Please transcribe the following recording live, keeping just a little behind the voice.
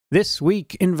This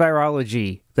Week in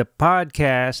Virology, the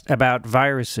podcast about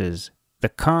viruses, the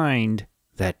kind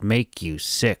that make you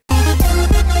sick.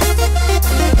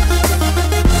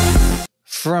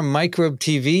 From Microbe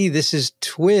TV, this is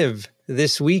TWiV,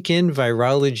 This Week in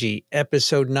Virology,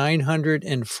 episode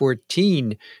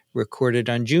 914, recorded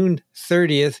on June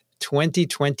 30th,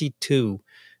 2022.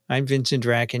 I'm Vincent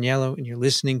Racaniello, and you're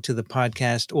listening to the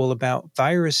podcast all about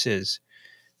viruses.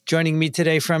 Joining me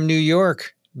today from New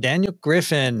York, Daniel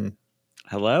Griffin.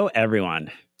 Hello,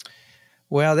 everyone.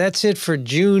 Well, that's it for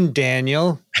June,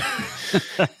 Daniel.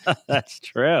 That's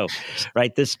true.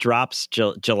 Right, this drops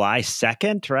July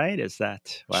 2nd, right? Is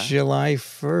that what? July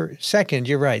 2nd,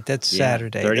 you're right. That's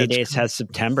Saturday. 30 days has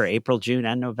September, April, June,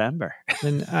 and November.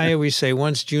 And I always say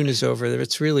once June is over,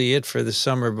 that's really it for the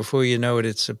summer. Before you know it,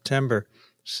 it's September.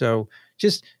 So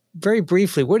just very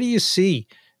briefly, what do you see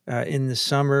in the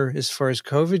summer as far as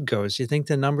COVID goes? You think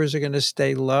the numbers are going to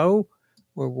stay low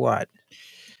or what?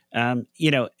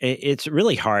 It's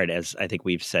really hard, as I think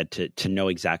we've said, to know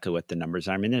exactly what the numbers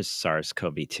are. I mean, there's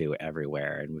SARS-CoV-2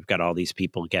 everywhere, and we've got all these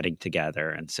people getting together.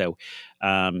 And so,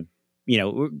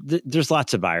 there's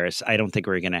lots of virus. I don't think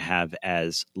we're going to have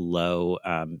as low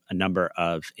a number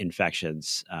of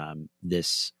infections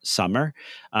this summer.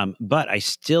 But I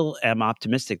still am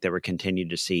optimistic that we're continuing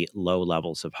to see low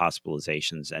levels of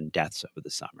hospitalizations and deaths over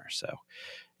the summer. So,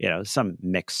 some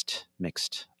mixed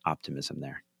optimism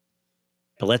there.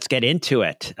 But let's get into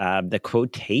it. The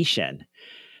quotation: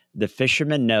 "The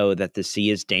fishermen know that the sea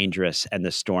is dangerous and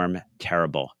the storm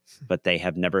terrible, but they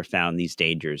have never found these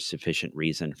dangers sufficient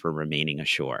reason for remaining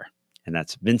ashore." And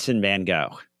that's Vincent van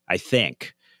Gogh, I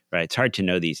think. Right? It's hard to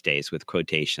know these days with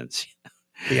quotations.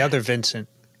 The other Vincent.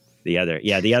 The other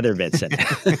Vincent.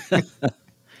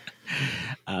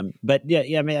 I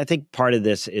think part of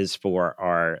this is for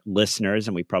our listeners,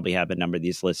 and we probably have a number of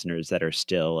these listeners that are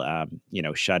still,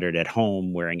 shuttered at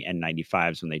home wearing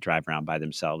N95s when they drive around by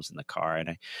themselves in the car.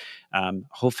 And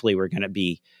hopefully we're going to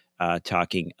be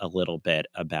talking a little bit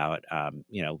about,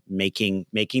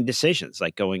 making decisions,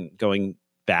 like going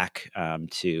back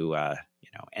to,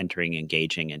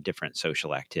 engaging in different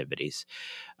social activities.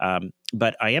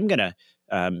 But I am going to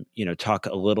talk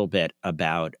a little bit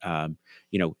about,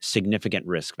 significant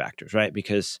risk factors, right?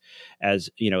 Because as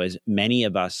many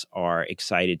of us are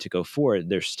excited to go forward,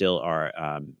 there still are,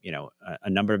 a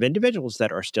number of individuals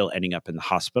that are still ending up in the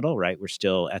hospital, right? We're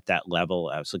still at that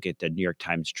level. I was looking at the New York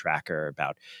Times tracker,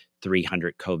 about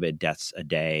 300 COVID deaths a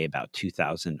day, about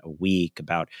 2,000 a week,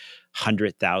 about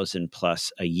 100,000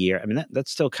 plus a year. I mean,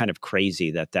 that's still kind of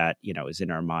crazy that is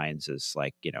in our minds as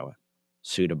like,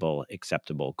 suitable,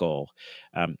 acceptable goal.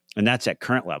 And that's at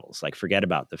current levels. Like, forget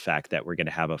about the fact that we're going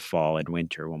to have a fall and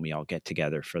winter when we all get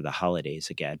together for the holidays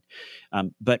again.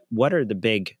 But what are the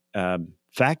big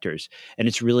factors? And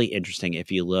it's really interesting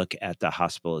if you look at the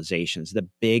hospitalizations. The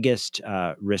biggest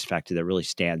risk factor that really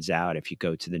stands out, if you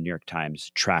go to the New York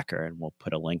Times tracker, and we'll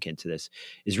put a link into this,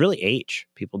 is really age.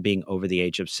 People being over the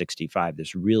age of 65.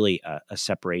 There's really a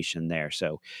separation there.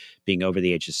 So being over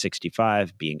the age of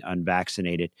 65, being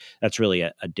unvaccinated, that's really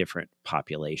a different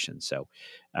population. So,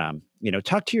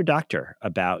 talk to your doctor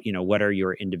about, what are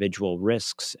your individual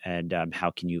risks and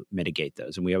how can you mitigate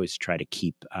those? And we always try to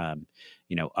keep,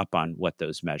 up on what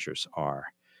those measures are.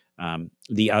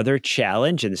 The other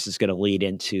challenge, and this is going to lead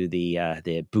into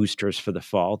the boosters for the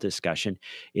fall discussion,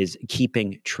 is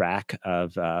keeping track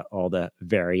of all the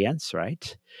variants,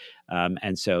 right?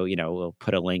 And so, we'll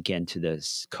put a link into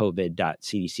this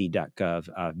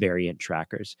covid.cdc.gov variant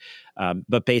trackers.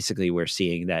 But basically, we're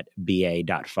seeing that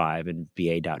BA.5 and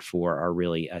BA.4 are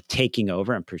really taking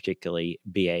over, and particularly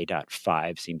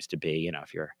BA.5 seems to be,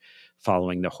 if you're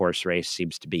following the horse race,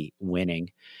 seems to be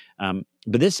winning.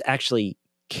 But this actually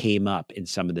came up in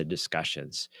some of the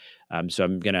discussions. So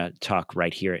I'm going to talk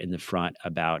right here in the front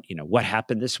about, what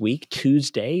happened this week.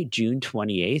 Tuesday, June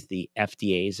 28th, the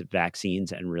FDA's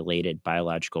Vaccines and Related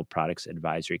Biological Products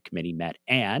Advisory Committee met,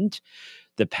 and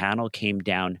the panel came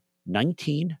down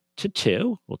 19-2.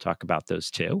 We'll talk about those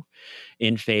two,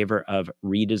 in favor of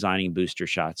redesigning booster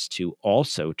shots to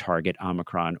also target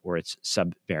Omicron or its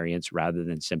subvariants rather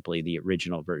than simply the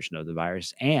original version of the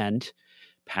virus. And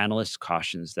panelists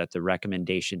cautions that the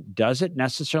recommendation doesn't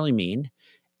necessarily mean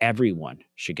everyone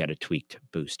should get a tweaked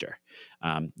booster.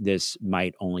 This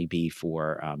might only be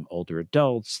for older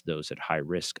adults, those at high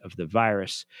risk of the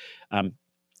virus. And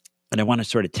I want to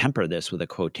sort of temper this with a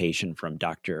quotation from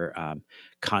Dr.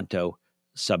 Canto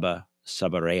Subarao.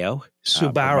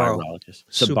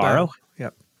 Subaro?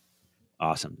 Yep.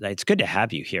 Awesome. It's good to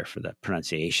have you here for the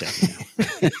pronunciation.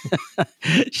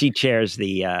 She chairs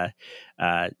the,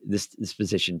 this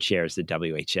physician chairs the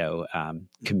WHO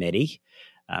committee.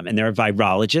 And they're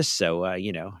virologists, so,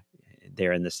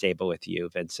 they're in the stable with you,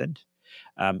 Vincent.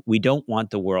 We don't want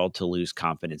the world to lose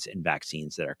confidence in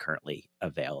vaccines that are currently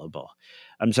available.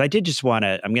 So I did just want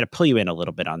to, I'm going to pull you in a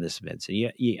little bit on this,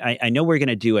 Vincent. I know we're going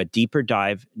to do a deeper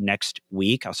dive next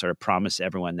week. I'll sort of promise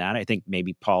everyone that. I think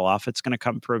maybe Paul Offit's going to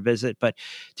come for a visit, but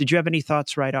did you have any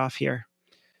thoughts right off here?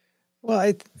 Well,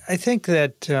 I think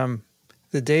that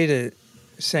the data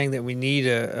saying that we need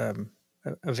a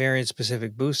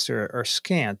variant-specific booster are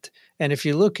scant. And if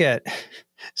you look at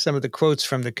some of the quotes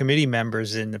from the committee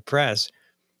members in the press,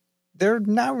 they're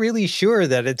not really sure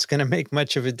that it's going to make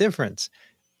much of a difference.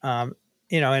 And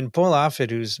Paul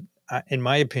Offit, who's, in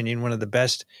my opinion, one of the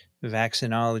best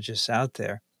vaccinologists out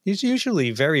there, he's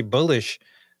usually very bullish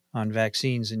on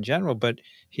vaccines in general, but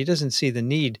he doesn't see the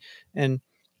need. And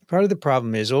part of the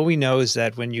problem is all we know is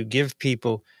that when you give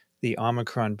people the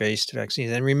Omicron-based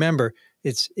vaccines, and remember,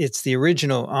 it's the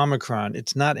original Omicron.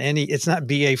 It's not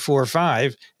BA.4 or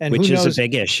 5, and which is a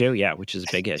big issue. Yeah, which is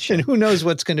a big issue. And who knows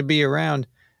what's going to be around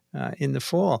in the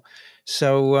fall.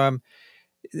 So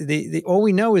all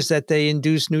we know is that they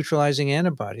induce neutralizing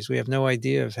antibodies. We have no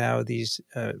idea of how these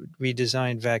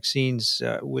redesigned vaccines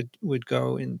would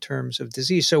go in terms of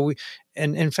disease. So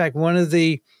and in fact, one of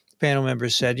the panel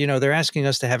members said, they're asking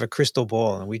us to have a crystal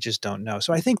ball, and we just don't know.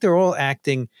 So I think they're all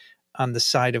acting on the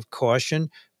side of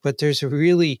caution, but there's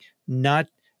really not.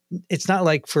 It's not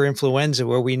like for influenza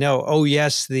where we know, oh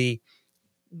yes, the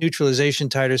neutralization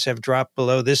titers have dropped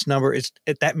below this number.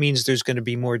 That means there's going to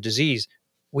be more disease.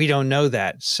 We don't know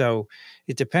that. So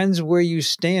it depends where you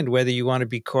stand, whether you want to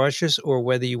be cautious or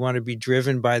whether you want to be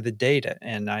driven by the data.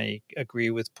 And I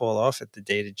agree with Paul Offit, the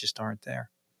data just aren't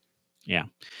there. Yeah.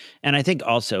 And I think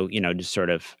also, to sort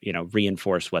of,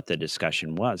 reinforce what the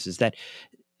discussion was, is that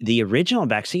the original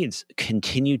vaccines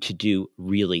continue to do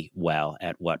really well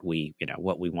at what we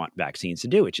want vaccines to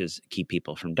do, which is keep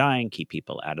people from dying, keep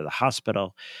people out of the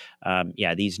hospital.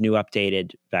 These new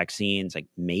updated vaccines, like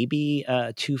maybe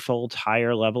a twofold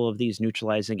higher level of these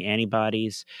neutralizing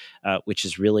antibodies, which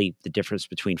is really the difference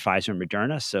between Pfizer and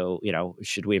Moderna. So,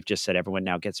 should we have just said everyone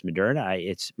now gets Moderna?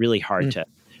 It's really hard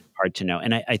to know.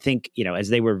 And I think, as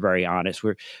they were very honest,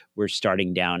 we're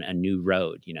starting down a new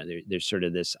road. There's sort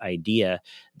of this idea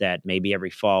that maybe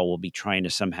every fall we'll be trying to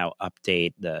somehow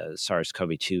update the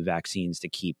SARS-CoV-2 vaccines to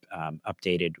keep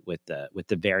updated with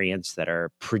the variants that are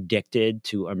predicted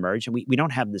to emerge. And we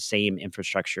don't have the same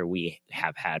infrastructure we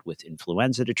have had with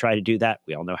influenza to try to do that.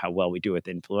 We all know how well we do with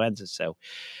influenza. So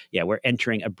yeah, we're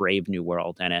entering a brave new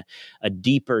world and a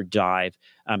deeper dive.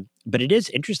 But it is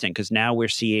interesting because now we're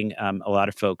seeing a lot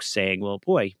of folks saying, well,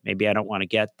 boy, maybe I don't want to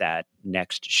get that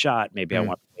next shot. Maybe I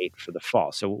want to wait for the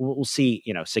fall. So we'll see,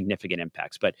 significant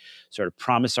impacts. But sort of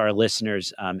promise our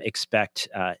listeners, expect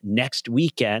next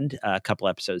weekend a couple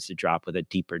episodes to drop with a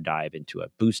deeper dive into a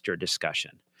booster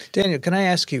discussion. Daniel, can I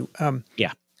ask you?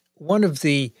 Yeah.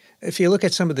 If you look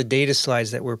at some of the data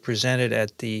slides that were presented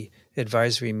at the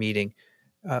advisory meeting,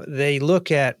 they look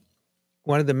at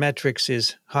one of the metrics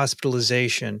is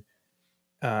hospitalization,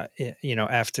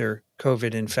 after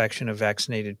COVID infection of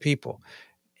vaccinated people.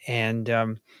 And,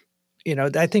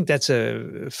 I think that's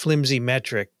a flimsy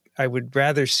metric. I would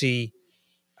rather see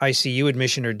ICU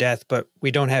admission or death, but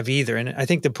we don't have either. And I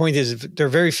think the point is there are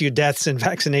very few deaths in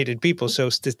vaccinated people, so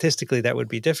statistically that would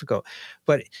be difficult.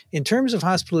 But in terms of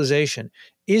hospitalization,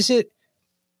 is it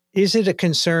a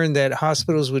concern that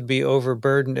hospitals would be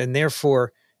overburdened, and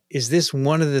therefore is this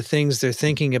one of the things they're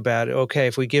thinking about? Okay,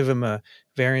 if we give them a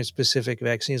variant-specific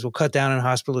vaccines, we'll cut down on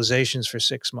hospitalizations for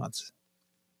 6 months.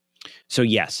 So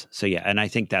yes. So yeah, and I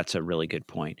think that's a really good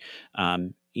point.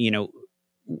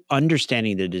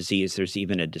 Understanding the disease, there's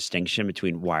even a distinction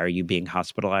between why are you being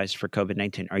hospitalized for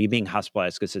COVID-19? Are you being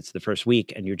hospitalized because it's the first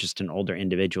week and you're just an older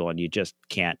individual and you just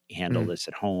can't handle this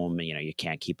at home? You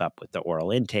can't keep up with the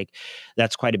oral intake.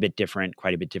 That's quite a bit different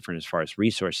as far as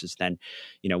resources than,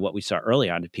 what we saw early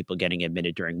on, people getting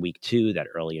admitted during week 2, that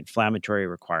early inflammatory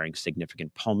requiring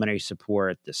significant pulmonary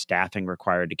support, the staffing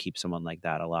required to keep someone like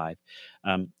that alive.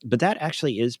 But that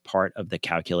actually is part of the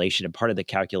calculation, and part of the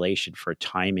calculation for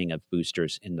timing of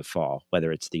boosters in the fall,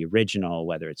 whether it's the original,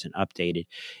 whether it's an updated,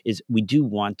 is we do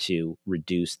want to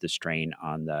reduce the strain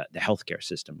on the healthcare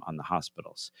system, on the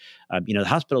hospitals. The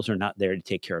hospitals are not there to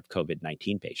take care of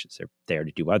COVID-19 patients. They're there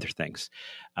to do other things.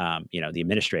 The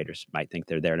administrators might think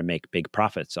they're there to make big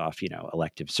profits off,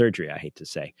 elective surgery, I hate to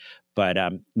say. But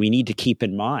we need to keep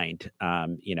in mind,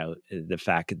 the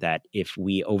fact that if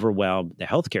we overwhelm the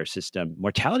healthcare system,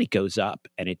 mortality goes up,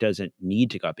 and it doesn't need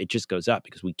to go up. It just goes up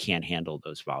because we can't handle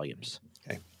those volumes.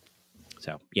 Okay.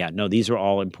 So, yeah, no, these are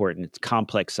all important. It's a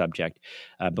complex subject,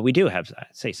 but we do have,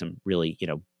 say, some really,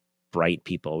 bright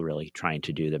people really trying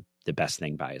to do the best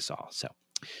thing by us all. So,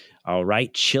 all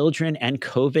right, children and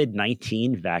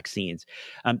COVID-19 vaccines.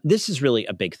 This is really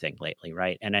a big thing lately,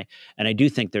 right? And I do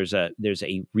think there's a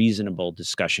reasonable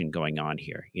discussion going on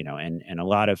here, and a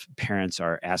lot of parents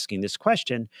are asking this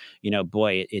question.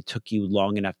 Boy, it took you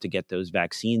long enough to get those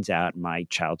vaccines out. My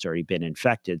child's already been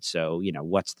infected, so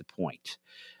what's the point?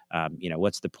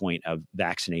 What's the point of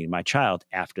vaccinating my child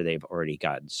after they've already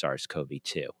gotten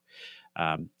SARS-CoV-2?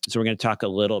 So we're going to talk a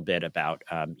little bit about,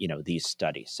 these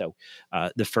studies. So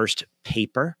the first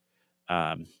paper,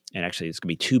 and actually it's going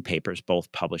to be two papers,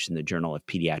 both published in the Journal of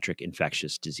Pediatric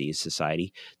Infectious Disease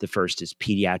Society. The first is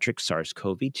Pediatric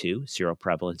SARS-CoV-2,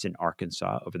 Seroprevalence in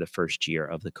Arkansas over the first year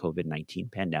of the COVID-19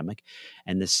 pandemic.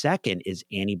 And the second is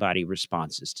Antibody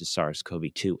Responses to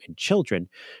SARS-CoV-2 in children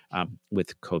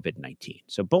with COVID-19.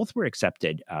 So both were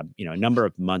accepted, a number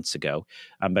of months ago,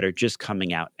 but are just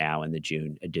coming out now in the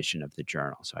June edition of the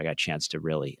journal. So I got a chance to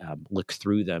really look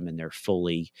through them, and they're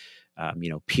fully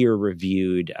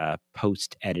peer-reviewed,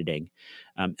 post-editing.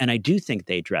 And I do think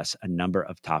they address a number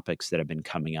of topics that have been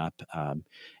coming up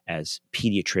as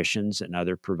pediatricians and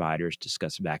other providers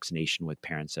discuss vaccination with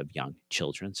parents of young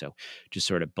children. So just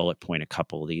sort of bullet point a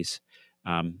couple of these.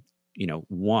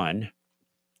 One,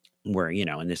 where,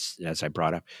 and this, as I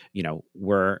brought up,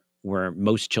 were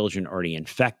most children already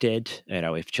infected?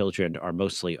 If children are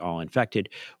mostly all infected,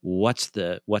 what's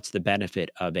the benefit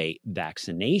of a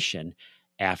vaccination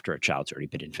after a child's already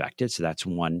been infected? So that's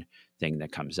one thing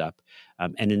that comes up.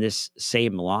 And in this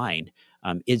same line,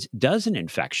 does an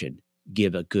infection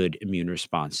give a good immune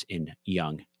response in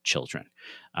young children?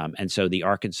 And so the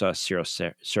Arkansas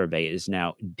Survey is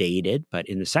now dated, but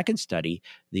in the second study,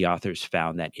 the authors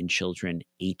found that in children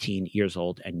 18 years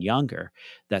old and younger,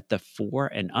 that the 4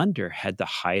 and under had the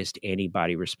highest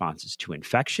antibody responses to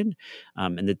infection,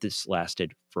 and that this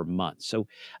lasted for months. So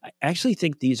I actually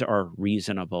think these are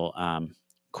reasonable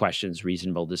questions,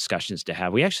 reasonable discussions to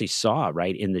have. We actually saw,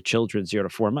 right, in the children 0 to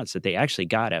 4 months that they actually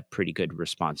got a pretty good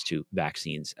response to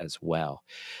vaccines as well.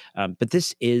 But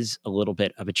this is a little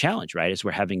bit of a challenge, right, as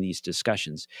we're having these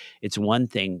discussions. It's one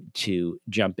thing to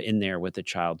jump in there with a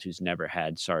child who's never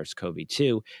had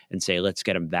SARS-CoV-2 and say, let's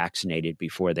get them vaccinated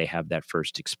before they have that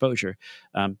first exposure.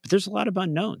 But there's a lot of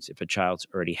unknowns. If a child's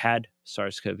already had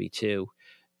SARS-CoV-2,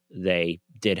 they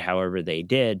did however they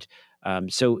did.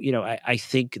 So, I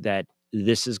think that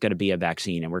this is going to be a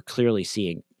vaccine, and we're clearly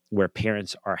seeing where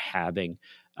parents are having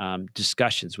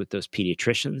discussions with those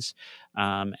pediatricians,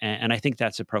 and I think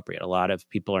that's appropriate. A lot of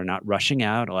people are not rushing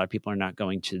out. A lot of people are not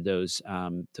going to those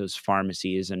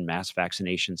pharmacies and mass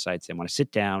vaccination sites. They want to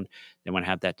sit down. They want to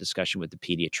have that discussion with the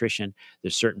pediatrician.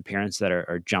 There's certain parents that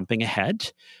are jumping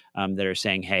ahead, that are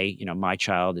saying, hey, my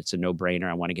child, it's a no-brainer.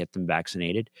 I want to get them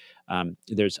vaccinated.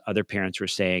 There's other parents who are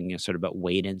saying sort of a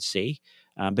wait and see.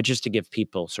 But just to give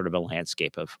people sort of a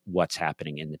landscape of what's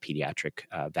happening in the pediatric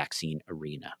vaccine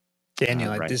arena.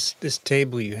 Daniel, right. this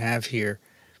table you have here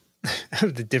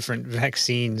of the different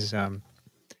vaccines, I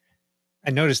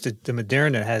noticed that the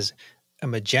Moderna has a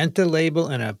magenta label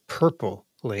and a purple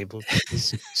label.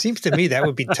 It seems to me that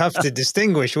would be tough to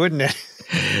distinguish, wouldn't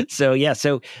it? So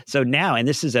now, and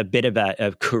this is a bit of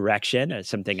a correction,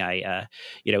 something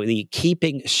the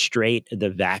keeping straight the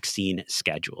vaccine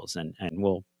schedules, and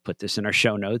we'll put this in our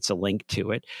show notes, a link to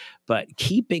it, but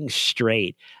keeping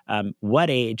straight what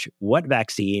age, what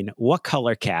vaccine, what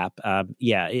color cap.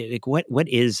 What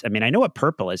is, I know what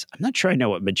purple is. I'm not sure I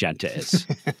know what magenta is.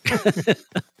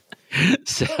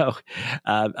 So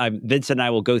Vincent and I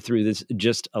will go through this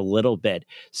just a little bit.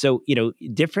 So,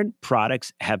 different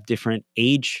products have different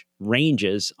age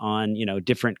ranges on,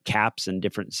 different caps and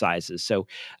different sizes. So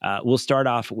we'll start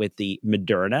off with the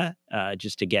Moderna,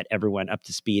 just to get everyone up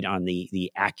to speed on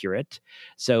the accurate.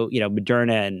 So,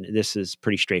 Moderna, and this is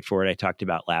pretty straightforward, I talked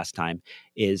about last time,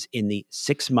 is in the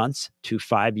 6 months to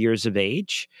 5 years of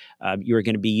age. You're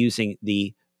going to be using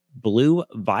the blue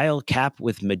vial cap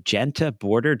with magenta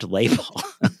bordered label.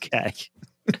 Okay.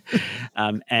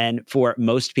 And for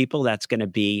most people, that's going to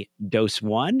be dose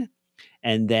 1.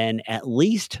 And then at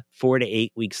least 4 to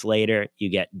 8 weeks later, you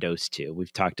get dose 2.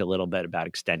 We've talked a little bit about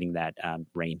extending that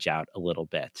range out a little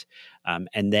bit.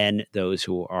 And then those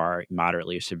who are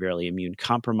moderately or severely immune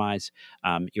compromised,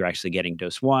 you're actually getting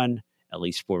dose 1. At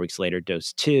least 4 weeks later,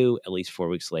 dose 2. At least 4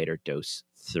 weeks later, dose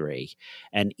 3.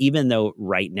 And even though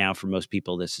right now for most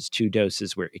people this is 2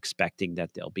 doses, we're expecting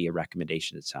that there'll be a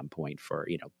recommendation at some point for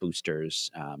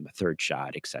boosters, a third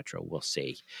shot, et cetera. We'll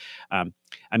see. I'm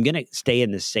going to stay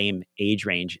in the same age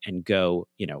range and go,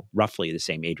 roughly the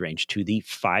same age range to the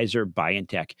Pfizer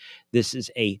BioNTech. This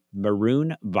is a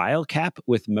maroon vial cap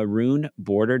with maroon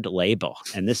bordered label,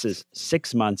 and this is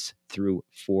 6 months through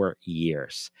 4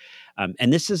 years.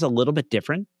 And this is a little bit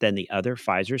different than the other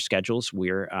Pfizer schedules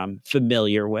we're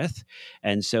familiar with.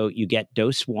 And so you get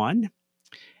dose 1,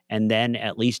 and then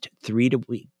at least 3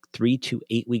 to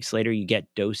 8 weeks later, you get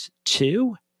dose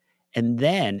 2. And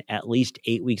then at least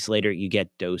 8 weeks later, you get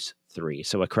dose 3.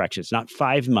 So a correction, it's not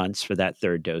 5 months for that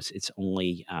third dose. It's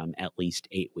only at least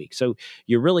 8 weeks. So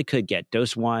you really could get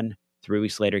dose 1, 3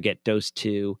 weeks later, get dose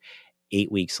 2,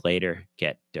 8 weeks later,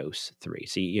 get dose 3.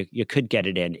 So you could get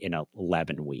it in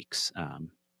 11 weeks.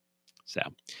 And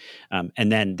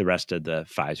then the rest of the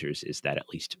Pfizer's is that at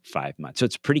least 5 months. So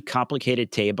it's a pretty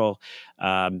complicated table.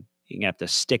 You have to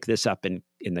stick this up in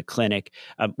the clinic.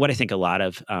 What I think a lot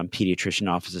of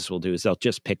pediatrician offices will do is they'll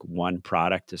just pick one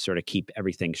product to sort of keep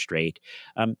everything straight.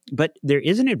 But there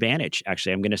is an advantage,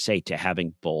 actually, I'm going to say, to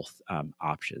having both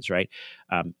options, right?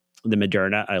 The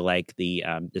Moderna, I like the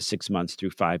 6 months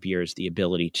through 5 years, the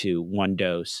ability to 1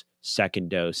 dose, second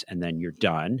dose, and then you're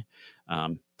done,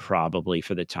 probably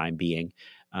for the time being.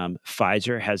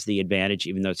 Pfizer has the advantage,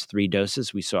 even though it's 3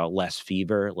 doses, we saw less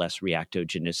fever, less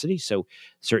reactogenicity. So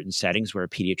certain settings where a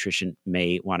pediatrician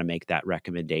may want to make that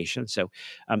recommendation. So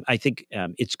I think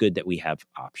it's good that we have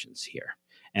options here.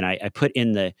 And I put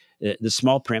in the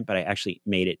small print, but I actually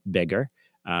made it bigger.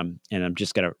 And I'm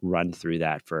just going to run through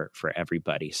that for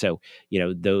everybody. So,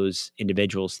 those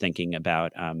individuals thinking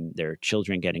about their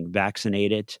children getting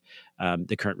vaccinated,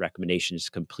 the current recommendation is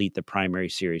to complete the primary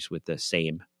series with the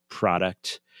same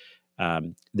product.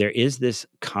 There is this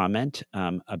comment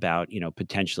about,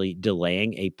 potentially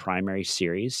delaying a primary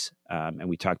series. And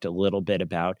we talked a little bit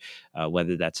about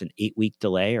whether that's an 8-week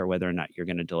delay or whether or not you're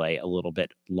going to delay a little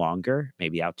bit longer,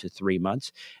 maybe out to 3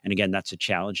 months. And again, that's a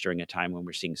challenge during a time when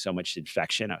we're seeing so much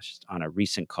infection. I was just on a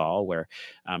recent call where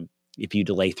if you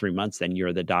delay 3 months, then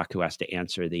you're the doc who has to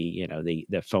answer the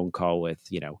phone call with,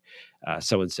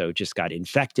 so-and-so just got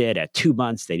infected at 2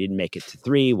 months. They didn't make it to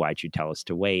 3. Why'd you tell us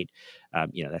to wait?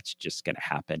 That's just going to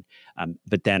happen.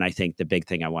 But then I think the big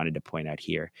thing I wanted to point out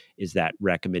here is that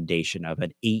recommendation of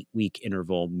an 8-week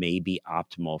interval may be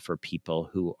optimal for people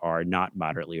who are not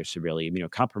moderately or severely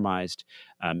immunocompromised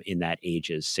in that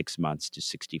ages 6 months to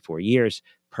 64 years,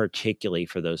 particularly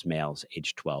for those males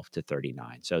aged 12 to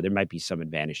 39. So there might be some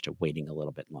advantage to waiting a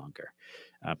little bit longer.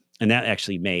 And that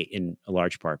actually may, in a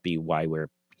large part, be why we're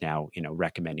now,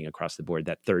 recommending across the board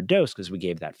that third dose, because we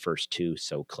gave that first 2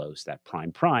 so close, that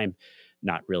prime,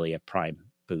 not really a prime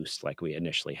boost like we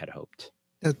initially had hoped.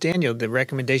 Now, Daniel, the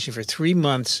recommendation for 3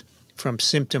 months from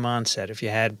symptom onset, if you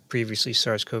had previously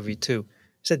SARS-CoV-2,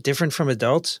 is that different from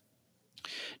adults?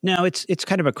 No, it's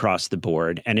kind of across the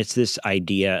board. And it's this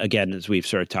idea, again, as we've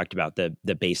sort of talked about,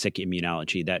 the basic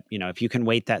immunology that, if you can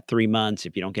wait that 3 months,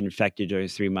 if you don't get infected during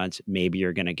 3 months, maybe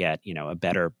you're going to get, a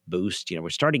better boost. We're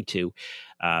starting to,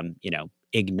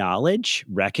 acknowledge,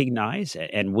 recognize,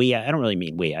 and I don't really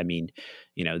mean we, I mean,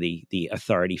 the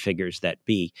authority figures that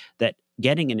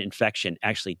getting an infection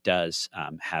actually does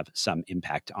have some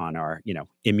impact on our,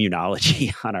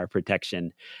 immunology, on our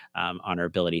protection, on our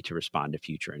ability to respond to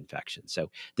future infections.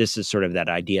 So this is sort of that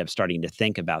idea of starting to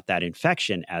think about that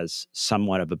infection as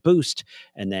somewhat of a boost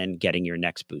and then getting your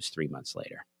next boost 3 months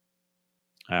later.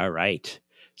 All right.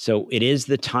 So it is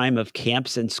the time of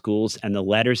camps and schools, and the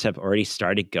letters have already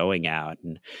started going out.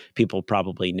 And people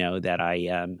probably know that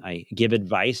I give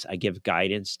advice, I give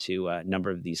guidance to a number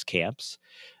of these camps.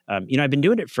 I've been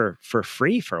doing it for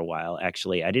free for a while,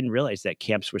 actually. I didn't realize that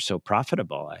camps were so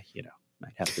profitable.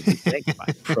 Might have to rethink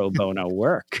my pro bono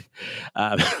work.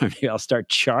 Maybe I'll start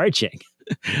charging.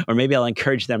 Or maybe I'll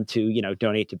encourage them to,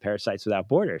 donate to Parasites Without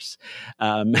Borders.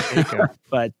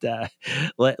 But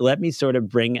let me sort of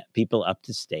bring people up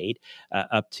to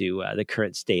the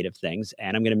current state of things.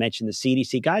 And I'm going to mention the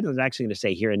CDC guidelines. I'm actually going to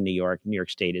say here in New York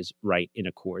State is right in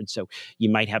accord. So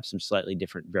you might have some slightly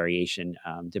different variation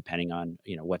depending on,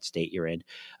 what state you're in.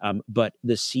 But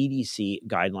the CDC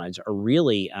guidelines are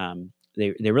really,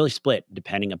 they really split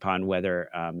depending upon whether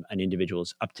an individual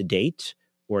is up to date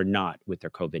or not with their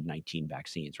COVID-19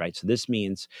 vaccines, right? So this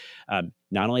means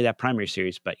not only that primary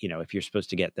series, but, if you're supposed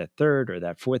to get that third or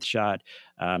that fourth shot,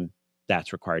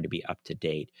 that's required to be up to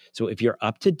date. So if you're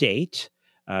up to date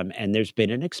and there's been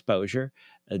an exposure,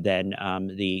 then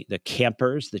the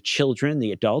campers, the children,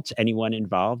 the adults, anyone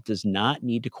involved does not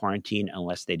need to quarantine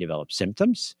unless they develop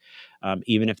symptoms.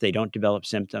 Even if they don't develop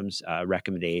symptoms,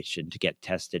 recommendation to get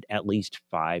tested at least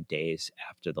 5 days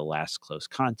after the last close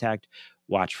contact.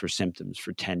 Watch for symptoms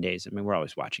for 10 days. I mean, we're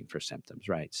always watching for symptoms,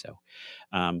 right? So,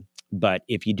 but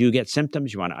if you do get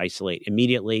symptoms, you want to isolate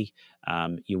immediately.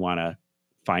 You want to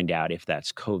find out if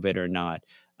that's COVID or not.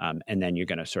 And then you're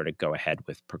going to sort of go ahead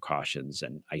with precautions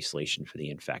and isolation for the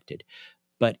infected.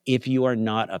 But if you are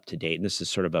not up to date, and this is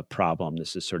sort of a problem,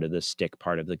 this is sort of the stick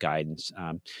part of the guidance,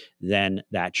 then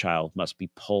that child must be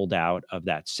pulled out of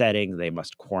that setting. They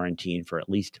must quarantine for at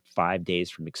least 5 days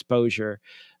from exposure,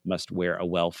 must wear a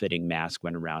well-fitting mask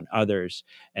when around others.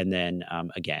 And then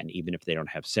again, even if they don't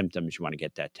have symptoms, you want to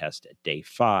get that test at day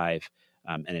 5.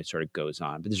 And it sort of goes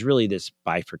on. But there's really this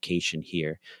bifurcation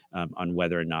here on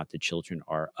whether or not the children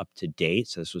are up to date.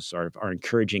 So this was sort of our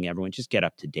encouraging everyone, just get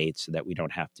up to date so that we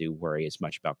don't have to worry as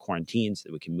much about quarantines,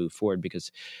 that we can move forward.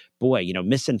 Because, boy,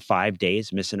 missing 5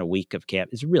 days, missing a week of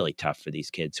camp is really tough for these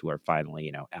kids who are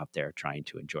finally, out there trying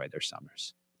to enjoy their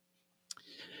summers.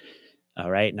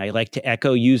 All right. And I like to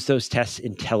echo, use those tests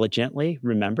intelligently.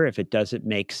 Remember, if it doesn't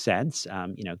make sense,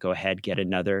 go ahead, get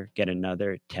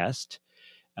another test.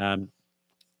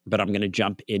 But I'm going to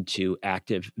jump into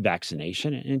active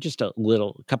vaccination, and just a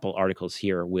couple articles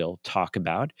here we'll talk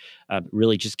about.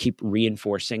 Really just keep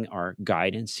reinforcing our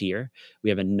guidance here. We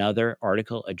have another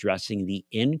article addressing the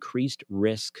increased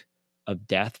risk of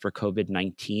death for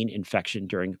COVID-19 infection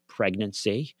during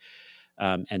pregnancy.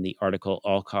 And the article,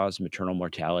 All-Cause Maternal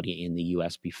Mortality in the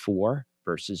U.S. Before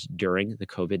versus During the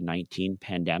COVID-19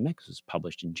 Pandemic. This was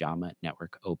published in JAMA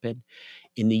Network Open.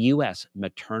 In the U.S.,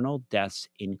 maternal deaths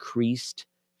increased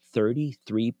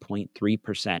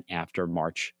 33.3% after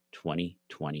March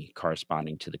 2020,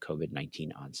 corresponding to the COVID-19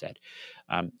 onset.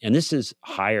 And this is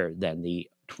higher than the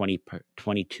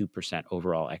 22%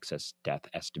 overall excess death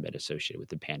estimate associated with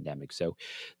the pandemic. So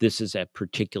this is a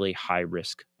particularly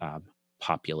high-risk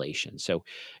population. So,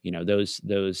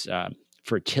 those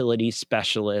fertility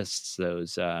specialists,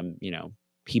 those,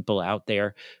 people out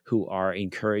there who are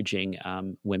encouraging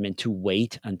women to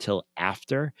wait until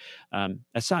after,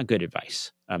 that's not good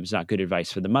advice. It's not good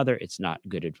advice for the mother. It's not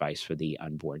good advice for the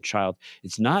unborn child.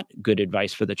 It's not good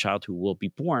advice for the child who will be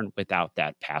born without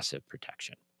that passive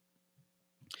protection.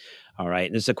 All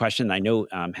right. This is a question I know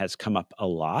has come up a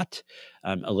lot.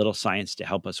 A little science to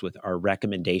help us with our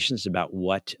recommendations about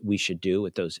what we should do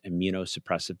with those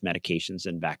immunosuppressive medications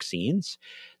and vaccines.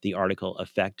 The article,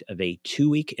 Effect of a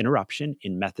 2-week interruption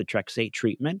in methotrexate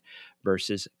treatment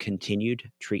versus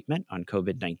continued treatment on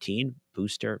COVID-19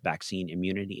 booster vaccine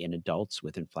immunity in adults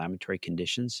with inflammatory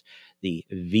conditions. The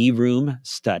VROOM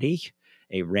study,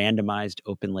 a randomized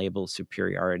open-label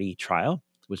superiority trial,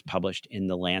 was published in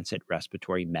the Lancet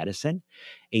Respiratory Medicine.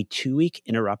 A 2-week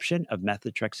interruption of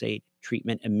methotrexate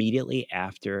treatment immediately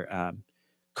after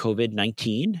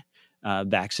COVID-19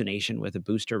 vaccination with a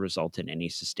booster resulted in a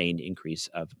sustained increase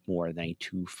of more than a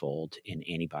 2-fold in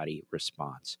antibody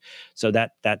response. So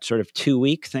that sort of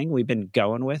 2-week thing we've been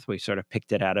going with, we sort of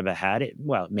picked it out of a hat. It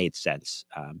made sense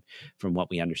from what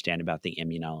we understand about the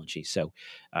immunology. So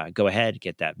go ahead,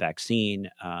 get that vaccine,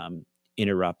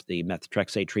 interrupt the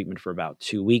methotrexate treatment for about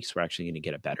 2 weeks. We're actually going to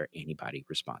get a better antibody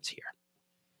response here.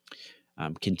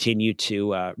 Continue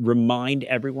to remind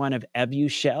everyone of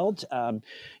Evusheld. The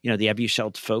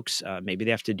Evusheld folks, maybe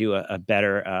they have to do a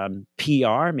better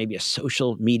PR, maybe a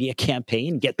social media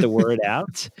campaign, get the word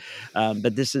out.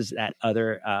 But this is that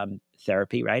other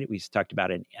therapy, right? We talked about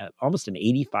almost an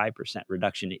 85%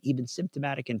 reduction in even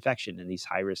symptomatic infection in these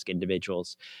high-risk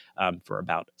individuals for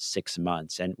about 6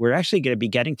 months. And we're actually going to be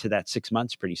getting to that 6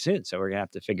 months pretty soon. So we're going to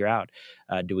have to figure out,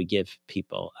 do we give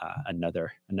people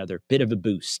another bit of a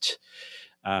boost?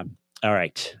 All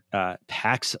right,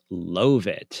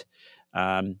 Paxlovid.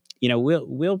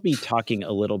 We'll be talking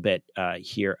a little bit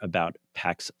here about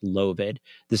Paxlovid.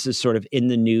 This is sort of in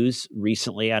the news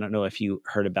recently. I don't know if you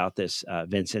heard about this,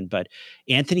 Vincent, but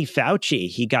Anthony Fauci,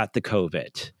 he got the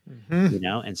COVID,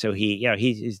 and so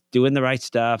he's doing the right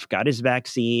stuff, got his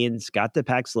vaccines, got the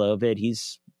Paxlovid.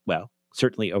 He's,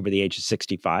 certainly over the age of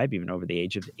 65, even over the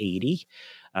age of 80.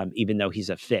 Even though he's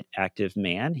a fit, active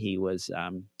man, he was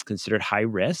considered high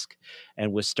risk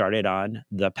and was started on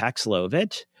the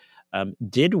Paxlovid.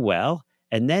 Did well.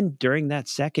 And then during that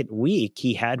second week,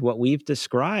 he had what we've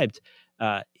described,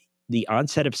 the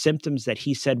onset of symptoms that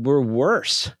he said were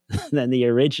worse than the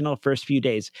original first few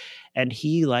days. And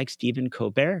he, like Stephen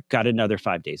Colbert, got another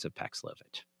 5 days of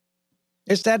Paxlovid.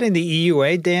 Is that in the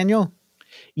EUA, Daniel?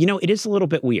 It is a little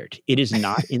bit weird. It is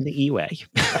not in the EUA.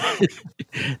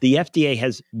 The FDA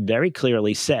has very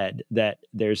clearly said that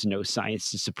there's no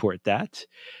science to support that.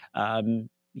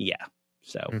 Yeah.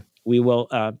 So we will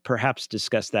perhaps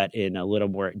discuss that in a little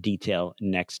more detail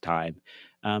next time.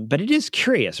 But it is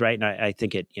curious, right? And I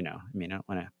think it, I don't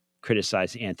want to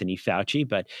criticize Anthony Fauci,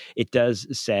 but it does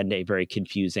send a very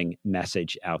confusing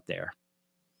message out there.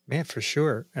 Yeah, for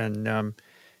sure. And it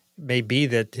may be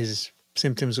that his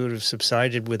symptoms would have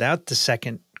subsided without the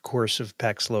second course of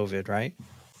Paxlovid, right?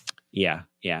 Yeah.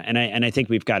 And I think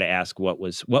we've got to ask what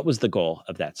was the goal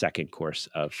of that second course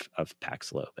of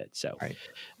Paxlovid. So right.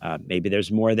 Maybe there's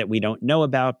more that we don't know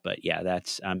about, but yeah,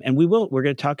 that's and we're going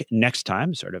to talk next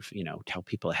time, sort of, tell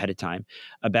people ahead of time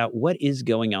about what is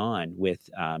going on with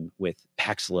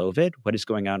Paxlovid, what is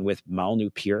going on with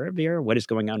molnupiravir, what is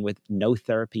going on with no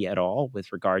therapy at all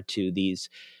with regard to these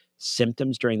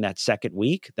symptoms during that second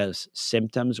week, those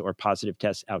symptoms or positive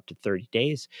tests out to 30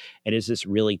 days. And is this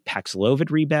really Paxlovid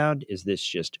rebound? Is this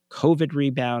just COVID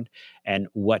rebound? And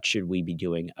what should we be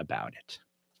doing about it?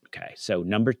 Okay, so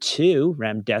number 2,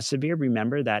 remdesivir,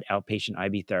 remember that outpatient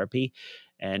IV therapy.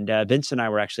 And Vincent and I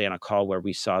were actually on a call where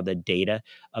we saw the data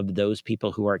of those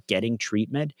people who are getting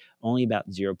treatment. Only about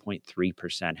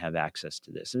 0.3% have access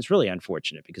to this. And it's really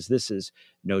unfortunate because this is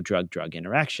no drug-drug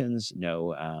interactions,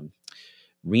 no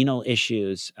renal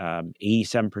issues,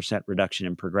 87% reduction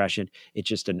in progression. It's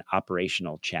just an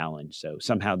operational challenge. So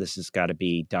somehow this has got to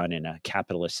be done in a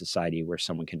capitalist society where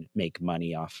someone can make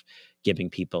money off giving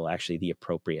people actually the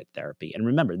appropriate therapy. And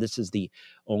remember, this is the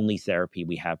only therapy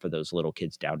we have for those little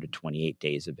kids down to 28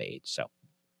 days of age. So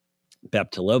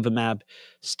bebtelovimab,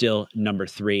 still number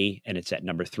 3, and it's at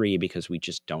number 3 because we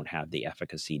just don't have the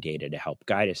efficacy data to help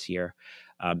guide us here.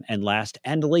 And last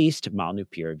and least,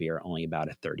 molnupiravir, only about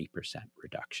a 30%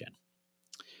 reduction.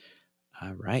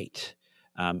 All right.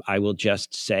 I will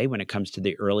just say, when it comes to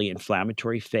the early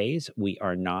inflammatory phase,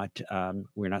 we're not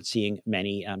seeing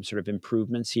many sort of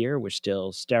improvements here. We're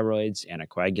still steroids,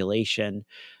 anticoagulation,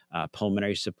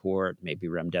 pulmonary support, maybe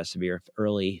remdesivir if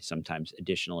early, sometimes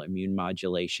additional immune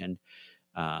modulation.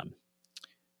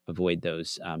 Avoid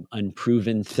those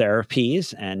unproven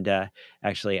therapies. And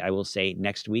actually, I will say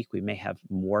next week we may have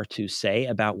more to say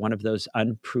about one of those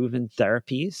unproven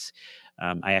therapies.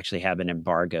 I actually have an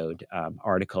embargoed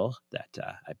article that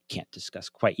I can't discuss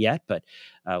quite yet, but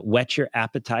whet your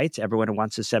appetites. Everyone who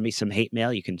wants to send me some hate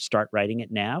mail, you can start writing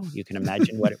it now. You can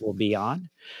imagine what it will be on.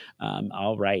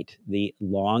 All right. The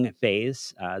long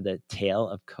phase, the tail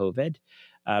of COVID.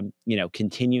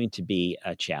 Continuing to be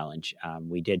a challenge.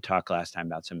 We did talk last time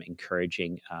about some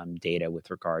encouraging data with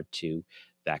regard to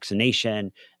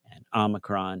vaccination and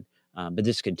Omicron, but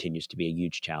this continues to be a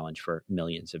huge challenge for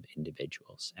millions of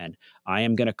individuals. And I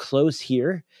am going to close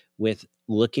here with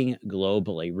looking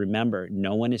globally. Remember,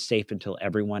 no one is safe until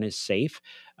everyone is safe.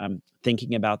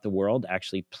 Thinking about the world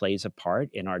actually plays a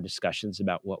part in our discussions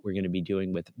about what we're going to be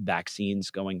doing with vaccines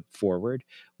going forward.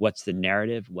 What's the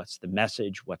narrative? What's the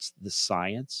message? What's the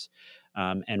science?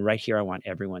 And right here, I want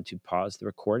everyone to pause the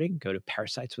recording, go to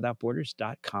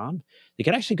parasiteswithoutborders.com. They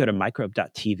can actually go to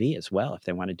microbe.tv as well if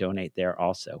they want to donate there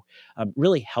also.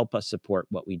 Really help us support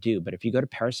what we do. But if you go to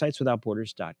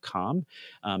parasiteswithoutborders.com,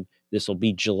 this will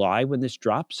be July when this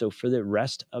drops. So for the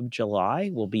rest of July,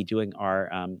 we'll be doing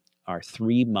our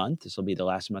 3-month. This will be the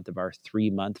last month of our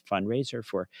 3-month fundraiser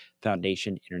for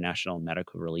Foundation International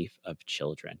Medical Relief of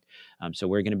Children. So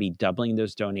we're going to be doubling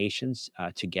those donations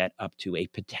to get up to a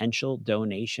potential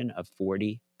donation of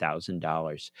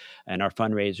 $40,000. And our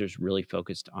fundraiser is really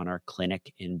focused on our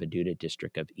clinic in Baduda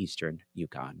district of Eastern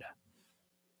Uganda.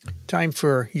 Time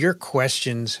for your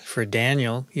questions for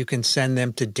Daniel. You can send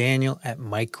them to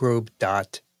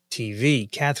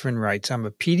daniel@microbe.tv. Catherine writes, I'm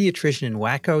a pediatrician in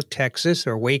Waco, Texas,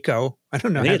 or Waco. I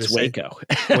don't know how to say Waco.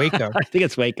 Waco. I think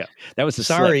it's Waco. That was a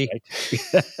Sorry.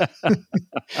 slip, right?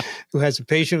 Who has a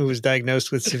patient who was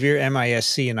diagnosed with severe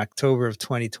MISC in October of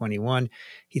 2021.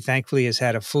 He thankfully has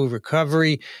had a full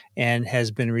recovery and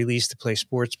has been released to play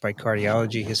sports by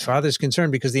cardiology. His father is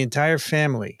concerned because the entire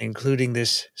family, including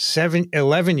this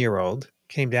 11-year-old,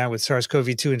 came down with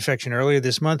SARS-CoV-2 infection earlier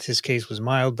this month. His case was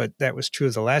mild, but that was true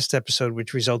of the last episode,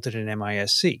 which resulted in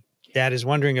MISC. Dad is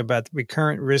wondering about the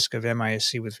recurrent risk of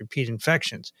MISC with repeat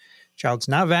infections. Child's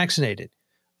not vaccinated,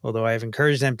 although I have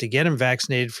encouraged them to get him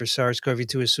vaccinated for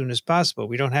SARS-CoV-2 as soon as possible.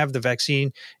 We don't have the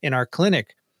vaccine in our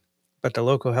clinic, but the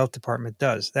local health department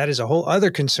does. That is a whole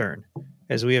other concern,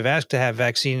 as we have asked to have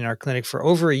vaccine in our clinic for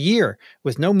over a year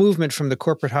with no movement from the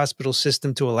corporate hospital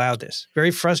system to allow this.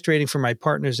 Very frustrating for my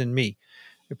partners and me.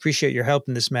 I appreciate your help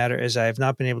in this matter, as I have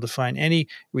not been able to find any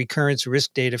recurrence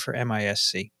risk data for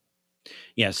MISC.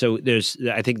 Yeah. So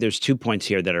I think there's 2 points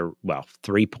here that are, well,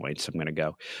 3 points I'm going to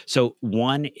go. So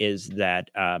one is that,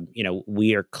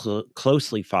 we are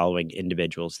closely following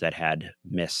individuals that had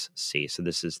MIS-C. So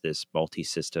this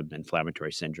multi-system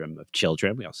inflammatory syndrome of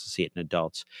children. We also see it in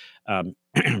adults.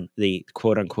 The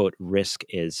quote unquote risk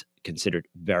is considered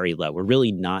very low. We're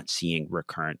really not seeing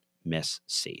recurrent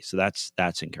MIS-C. So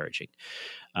that's encouraging.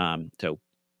 So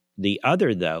the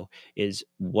other, though, is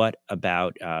what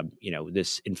about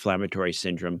this inflammatory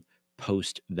syndrome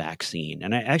post-vaccine?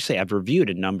 And I've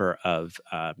reviewed a number of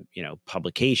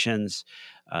publications,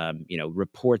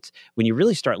 reports. When you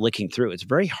really start looking through, it's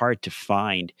very hard to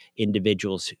find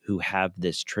individuals who have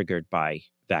this triggered by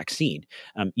vaccine.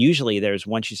 Usually,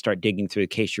 once you start digging through the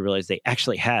case, you realize they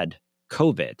actually had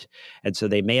COVID, and so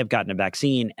they may have gotten a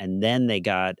vaccine and then they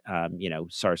got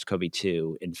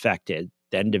SARS-CoV-2 infected,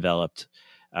 then developed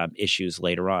issues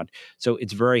later on. So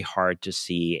it's very hard to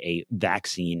see a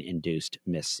vaccine-induced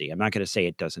MIS-C. I'm not going to say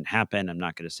it doesn't happen. I'm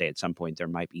not going to say at some point there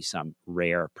might be some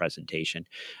rare presentation.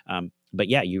 But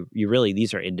yeah, you really,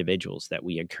 these are individuals that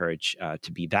we encourage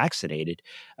to be vaccinated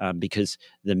because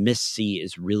the MIS-C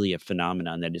is really a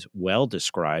phenomenon that is well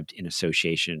described in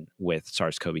association with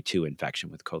SARS-CoV-2 infection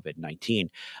with COVID-19.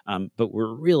 But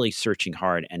we're really searching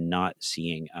hard and not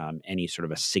seeing any sort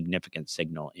of a significant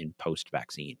signal in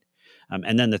post-vaccine.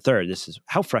 And then the third, this is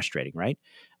how frustrating, right?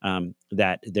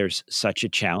 That there's such a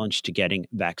challenge to getting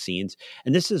vaccines.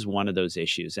 And this is one of those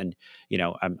issues. And,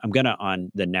 I'm going to,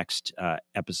 on the next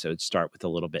episode, start with a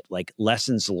little bit like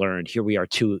lessons learned. Here we are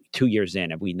 2 years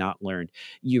in. Have we not learned?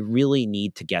 You really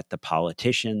need to get the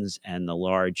politicians and the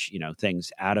large,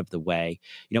 things out of the way.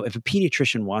 If a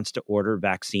pediatrician wants to order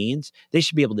vaccines, they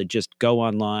should be able to just go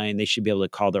online. They should be able to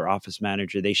call their office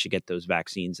manager. They should get those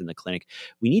vaccines in the clinic.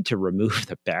 We need to remove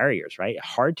the barriers, right?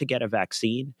 Hard to get a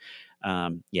vaccine.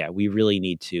 We really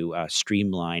need to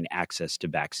streamline access to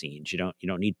vaccines. You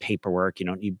don't need paperwork. You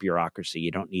don't need bureaucracy.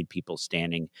 You don't need people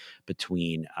standing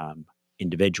between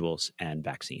individuals and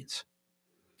vaccines.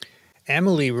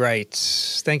 Emily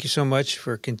writes, thank you so much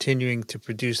for continuing to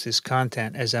produce this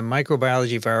content. As a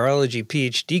microbiology virology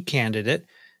PhD candidate,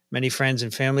 many friends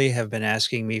and family have been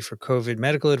asking me for COVID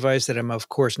medical advice that I'm, of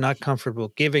course, not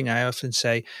comfortable giving. I often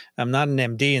say I'm not an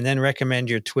MD and then recommend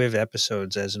your TWiV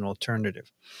episodes as an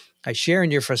alternative. I share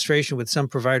in your frustration with some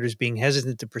providers being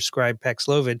hesitant to prescribe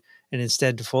Paxlovid and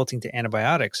instead defaulting to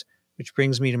antibiotics, which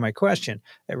brings me to my question.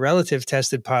 A relative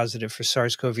tested positive for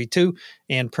SARS-CoV-2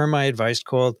 and, per my advice,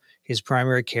 called his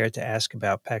primary care to ask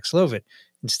about Paxlovid.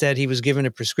 Instead, he was given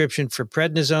a prescription for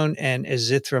prednisone and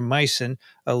azithromycin,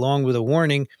 along with a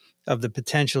warning of the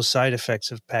potential side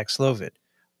effects of Paxlovid.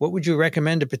 What would you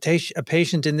recommend a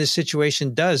patient in this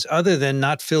situation does other than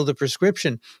not fill the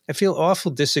prescription? I feel awful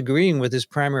disagreeing with his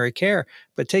primary care,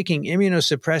 but taking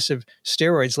immunosuppressive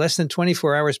steroids less than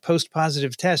 24 hours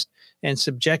post-positive test and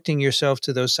subjecting yourself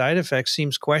to those side effects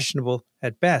seems questionable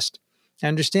at best. I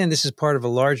understand this is part of a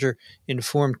larger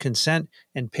informed consent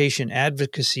and patient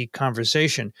advocacy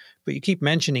conversation, but you keep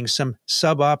mentioning some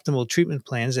suboptimal treatment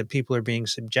plans that people are being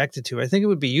subjected to. I think it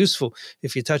would be useful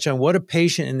if you touch on what a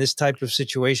patient in this type of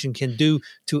situation can do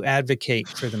to advocate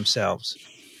for themselves.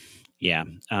 Yeah.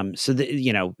 So,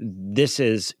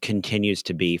 this continues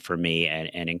to be for me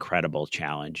an incredible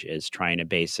challenge is trying to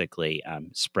basically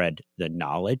spread the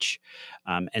knowledge.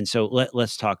 And so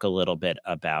let's talk a little bit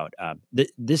about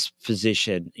this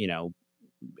physician,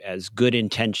 as good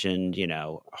intentioned,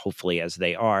 hopefully as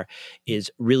they are,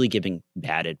 is really giving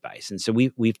bad advice. And so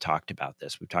we've talked about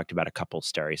this. We've talked about a couple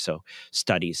studies.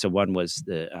 So one was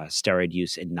the steroid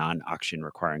use in non-oxygen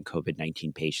requiring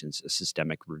COVID-19 patients, a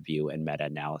systemic review and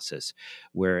meta-analysis,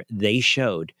 where they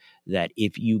showed that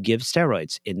if you give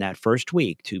steroids in that first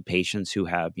week to patients who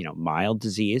have, mild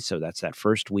disease, so that's that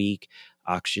first week,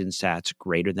 oxygen sats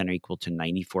greater than or equal to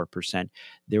 94%,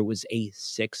 there was a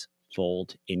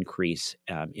 6-fold increase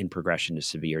in progression to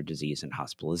severe disease and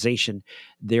hospitalization.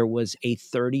 There was a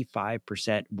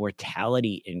 35%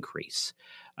 mortality increase.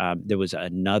 There was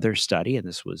another study, and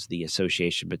this was the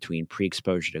association between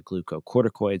pre-exposure to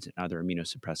glucocorticoids and other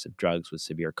immunosuppressive drugs with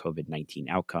severe COVID-19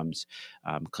 outcomes,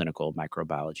 clinical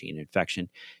microbiology and infection.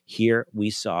 Here we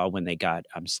saw when they got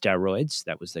steroids,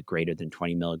 that was the greater than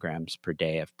 20 milligrams per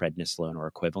day of prednisolone or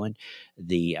equivalent,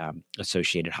 the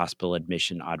associated hospital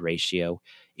admission odd ratio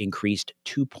increased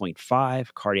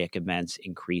 2.5, cardiac events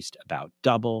increased about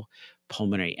double,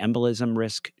 pulmonary embolism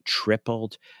risk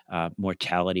tripled,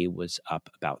 mortality was up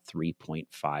about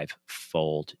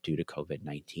 3.5-fold due to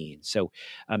COVID-19. So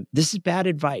this is bad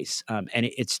advice, and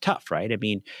it's tough, right? I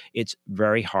mean, it's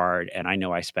very hard, and I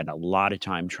know I spend a lot of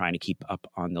time trying to keep up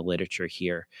on the literature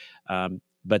here.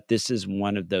 But this is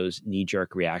one of those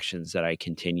knee-jerk reactions that I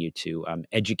continue to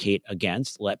educate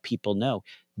against, let people know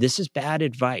this is bad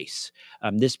advice.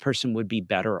 This person would be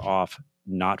better off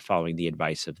not following the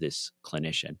advice of this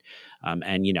clinician.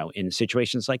 And, in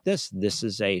situations like this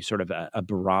is a sort of a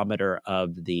barometer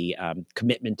of the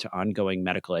commitment to ongoing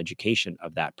medical education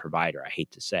of that provider, I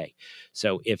hate to say.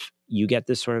 So if you get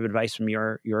this sort of advice from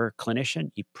your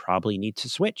clinician, you probably need to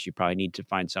switch. You probably need to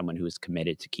find someone who is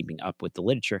committed to keeping up with the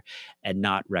literature and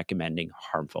not recommending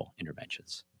harmful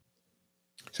interventions.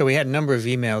 So we had a number of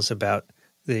emails about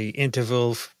the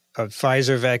interval of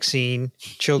Pfizer vaccine,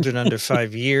 children under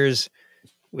 5 years,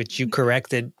 which you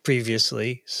corrected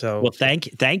previously. So, well,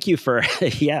 thank you for,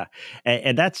 yeah.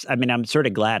 And that's, I'm sort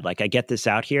of glad, like I get this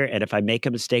out here. And if I make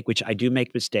a mistake, which I do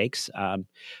make mistakes,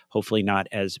 hopefully not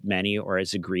as many or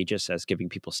as egregious as giving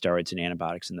people steroids and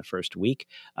antibiotics in the first week.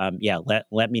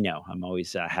 Let me know. I'm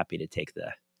always happy to take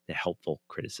the helpful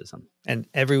criticism. And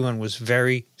everyone was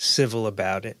very civil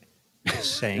about it,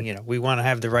 saying, we want to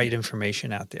have the right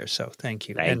information out there. So thank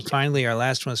you. Thank you. Finally, our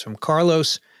last one is from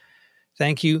Carlos.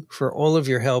 Thank you for all of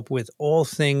your help with all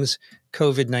things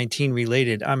COVID-19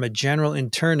 related. I'm a general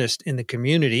internist in the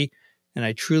community, and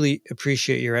I truly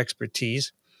appreciate your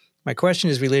expertise. My question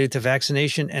is related to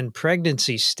vaccination and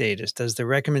pregnancy status. Does the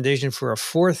recommendation for a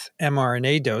fourth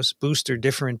mRNA dose booster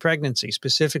differ in pregnancy?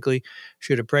 Specifically,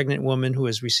 should a pregnant woman who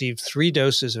has received 3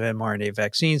 doses of mRNA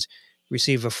vaccines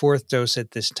receive a 4th dose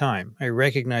at this time? I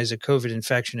recognize that COVID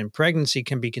infection in pregnancy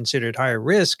can be considered higher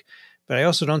risk, but I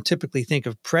also don't typically think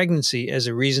of pregnancy as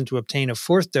a reason to obtain a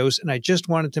 4th dose, and I just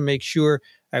wanted to make sure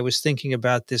I was thinking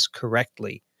about this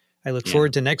correctly. I look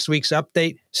forward to next week's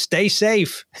update. Stay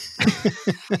safe.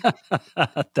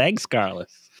 Thanks, Carlos.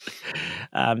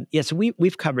 So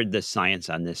we've covered the science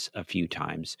on this a few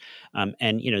times.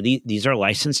 And, these are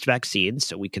licensed vaccines,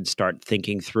 so we can start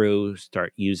thinking through,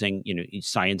 start using,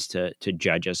 science to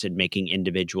judge us and making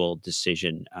individual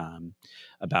decision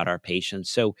about our patients.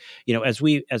 So, as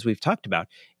we've talked about,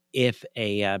 if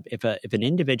an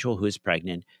individual who is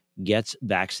pregnant gets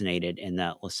vaccinated in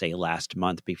that, let's say, last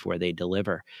month before they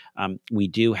deliver, we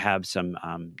do have some,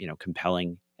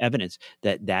 compelling evidence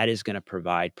that is going to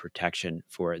provide protection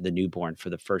for the newborn for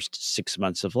the first 6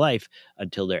 months of life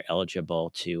until they're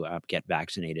eligible to get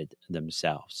vaccinated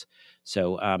themselves.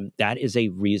 So that is a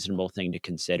reasonable thing to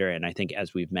consider. And I think,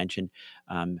 as we've mentioned,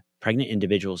 pregnant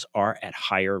individuals are at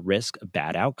higher risk of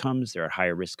bad outcomes. They're at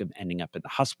higher risk of ending up in the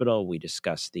hospital. We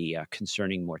discussed the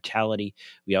concerning mortality.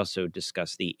 We also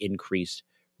discussed the increased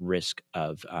risk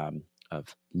of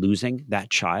losing that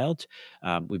child.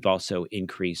 We've also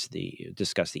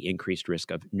discussed the increased risk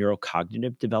of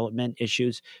neurocognitive development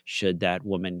issues should that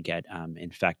woman get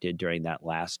infected during that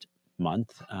last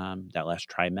month, that last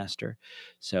trimester.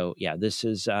 So this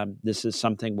is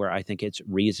something where I think it's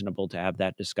reasonable to have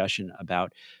that discussion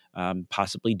about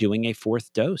possibly doing a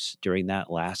 4th dose during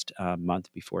that last month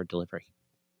before delivery.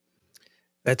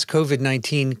 That's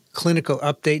COVID-19 clinical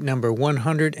update number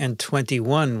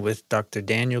 121 with Dr.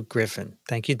 Daniel Griffin.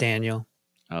 Thank you, Daniel.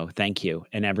 Oh, thank you.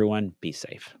 And everyone, be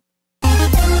safe.